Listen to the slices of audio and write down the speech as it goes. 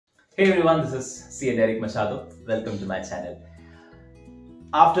Hey everyone, this is CA Derick Machado. Welcome to my channel.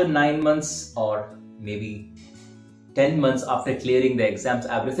 After 9 months or maybe 10 months after clearing the exams,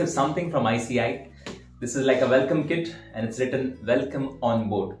 I've received something from ICAI. This is like a welcome kit and it's written welcome on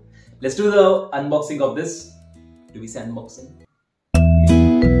board. Let's do the unboxing of this. Do we say unboxing?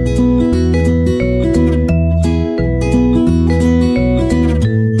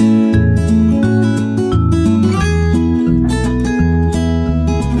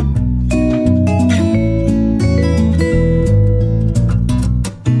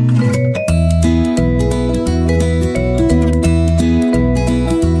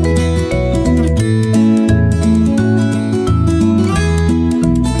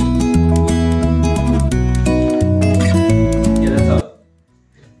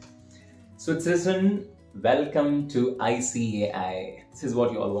 So it's written, welcome to ICAI. This is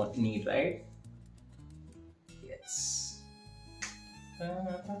what you all need, right? Yes.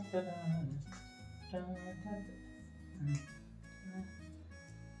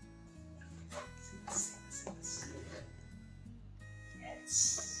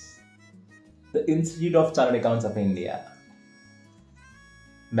 Yes. The Institute of Chartered Accountants of India.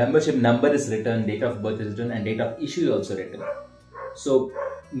 Membership number is written, date of birth is written, and date of issue is also written. So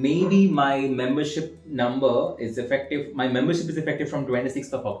maybe my membership number is effective. My membership is effective from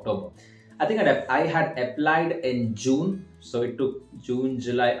 26th of October. I think I had applied in June. So it took June,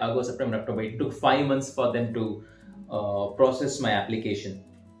 July, August, September, October. It took 5 months for them to process my application.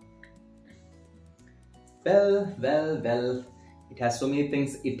 Well. It has so many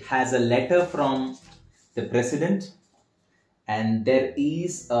things. It has a letter from the president, and there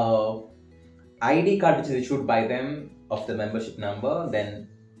is a ID card which is issued by them of the membership number. Then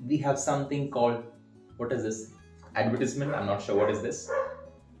we have something called, what is this? Advertisement. I'm not sure what is this.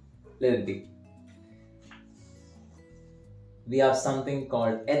 Let it be. We have something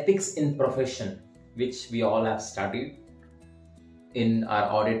called ethics in profession, which we all have studied in our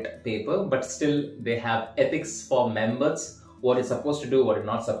audit paper, but still they have ethics for members, what is supposed to do, what is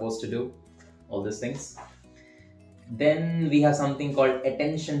not supposed to do, all these things. Then we have something called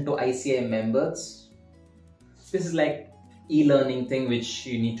attention to ICAI members. This is like e-learning thing which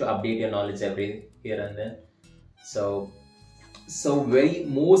you need to update your knowledge every here and there. So very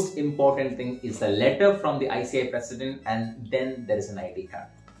most important thing is the letter from the ICAI president, and then there is an ID card.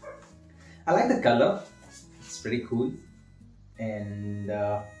 I like the color, it's pretty cool, and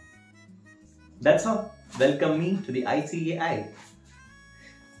that's all. Welcome me to the ICAI.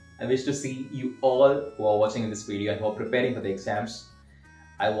 I wish to see you all who are watching this video and who are preparing for the exams.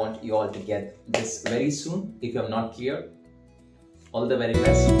 I want you all to get this very soon if you are not clear. All the very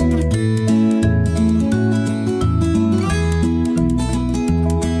best.